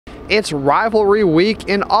It's rivalry week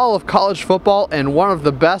in all of college football, and one of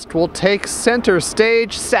the best will take center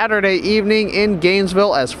stage Saturday evening in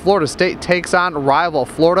Gainesville as Florida State takes on rival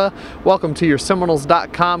Florida. Welcome to your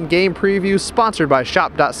Seminoles.com game preview, sponsored by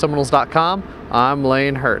shop.seminoles.com. I'm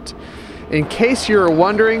Lane Hurt. In case you're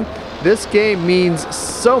wondering, this game means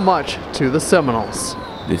so much to the Seminoles.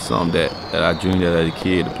 This is something that I dreamed of as a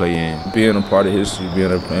kid to play in. Being a part of history,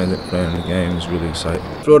 being able to play the game is really exciting.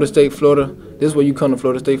 Florida State, Florida. This is where you come to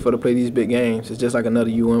Florida State for to play these big games. It's just like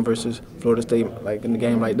another U1 versus Florida State, like in the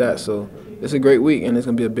game like that. So it's a great week, and it's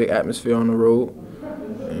gonna be a big atmosphere on the road.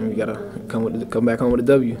 And we gotta come back home with a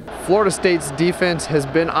W. Florida State's defense has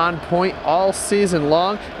been on point all season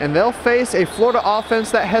long, and they'll face a Florida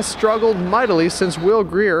offense that has struggled mightily since Will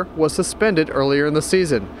Grier was suspended earlier in the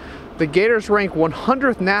season. The Gators rank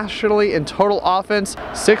 100th nationally in total offense,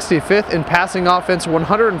 65th in passing offense,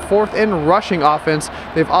 104th in rushing offense.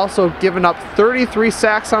 They've also given up 33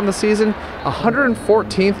 sacks on the season,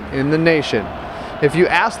 114th in the nation. If you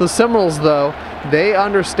ask the Seminoles, though, they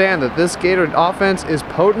understand that this Gator offense is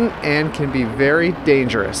potent and can be very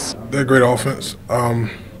dangerous. They're a great offense.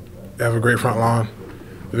 They have a great front line.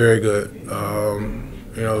 Very good.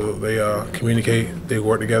 They communicate, they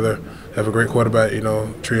work together, have a great quarterback,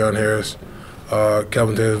 Treon Harris.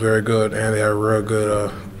 Kelvin Taylor is very good, and they have real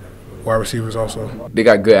good wide receivers also. They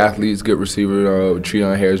got good athletes, good receiver.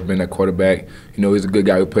 Treon Harris been that quarterback. He's a good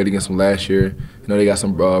guy who played against them last year. They got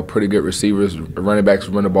some pretty good receivers. Running backs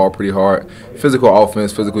run the ball pretty hard. Physical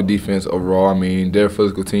offense, physical defense overall. They're a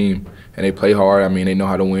physical team, and they play hard. They know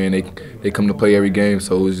how to win. They come to play every game,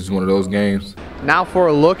 so it's just one of those games. Now for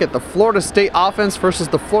a look at the Florida State offense versus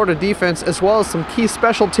the Florida defense, as well as some key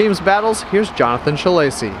special teams battles. Here's Jonathan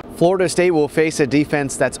Shalacy. Florida State will face a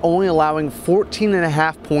defense that's only allowing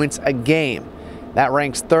 14.5 points a game. That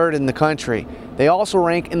ranks third in the country. They also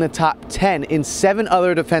rank in the top 10 in 7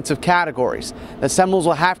 other defensive categories. The Seminoles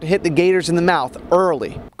will have to hit the Gators in the mouth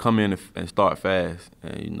early. Come in and start fast,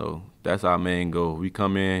 and that's our main goal. We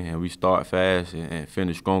come in and we start fast and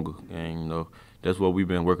finish stronger, and that's what we've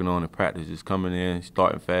been working on in practice. Just coming in,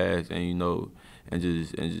 starting fast, and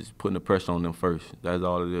just putting the pressure on them first. That's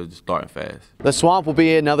all it is, just starting fast. The Swamp will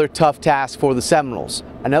be another tough task for the Seminoles,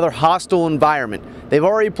 another hostile environment. They've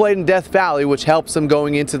already played in Death Valley, which helps them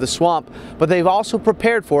going into the Swamp, but they've also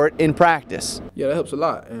prepared for it in practice. Yeah, that helps a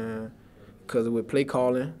lot, because with play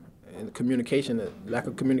calling and communication, the lack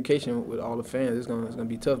of communication with all the fans, it's gonna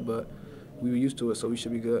be tough, but we were used to it, so we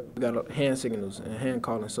should be good. We got hand signals and hand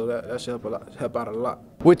calling, so that should help out a lot.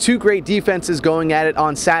 With 2 great defenses going at it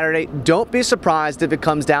on Saturday, don't be surprised if it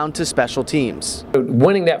comes down to special teams.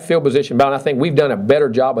 Winning that field position battle, I think we've done a better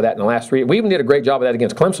job of that in the last 3 years. We even did a great job of that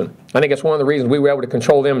against Clemson. I think that's one of the reasons we were able to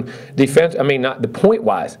control them not the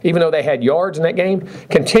point-wise. Even though they had yards in that game,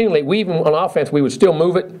 continually, even on offense, we would still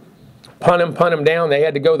move it, punt them down. They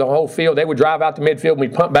had to go the whole field. They would drive out to midfield and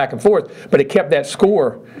we'd punt back and forth, but it kept that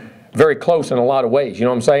score very close in a lot of ways, you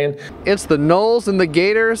know what I'm saying? It's the Noles and the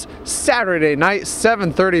Gators, Saturday night,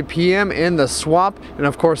 7:30 p.m. in the Swamp. And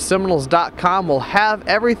of course, Seminoles.com will have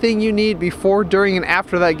everything you need before, during, and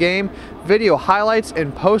after that game. Video highlights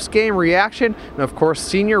and post-game reaction. And of course,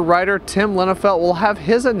 senior writer Tim Lenefelt will have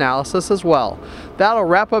his analysis as well. That'll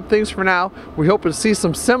wrap up things for now. We hope to see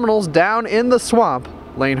some Seminoles down in the Swamp.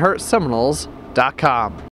 Lane Hurt,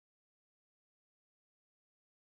 Seminoles.com.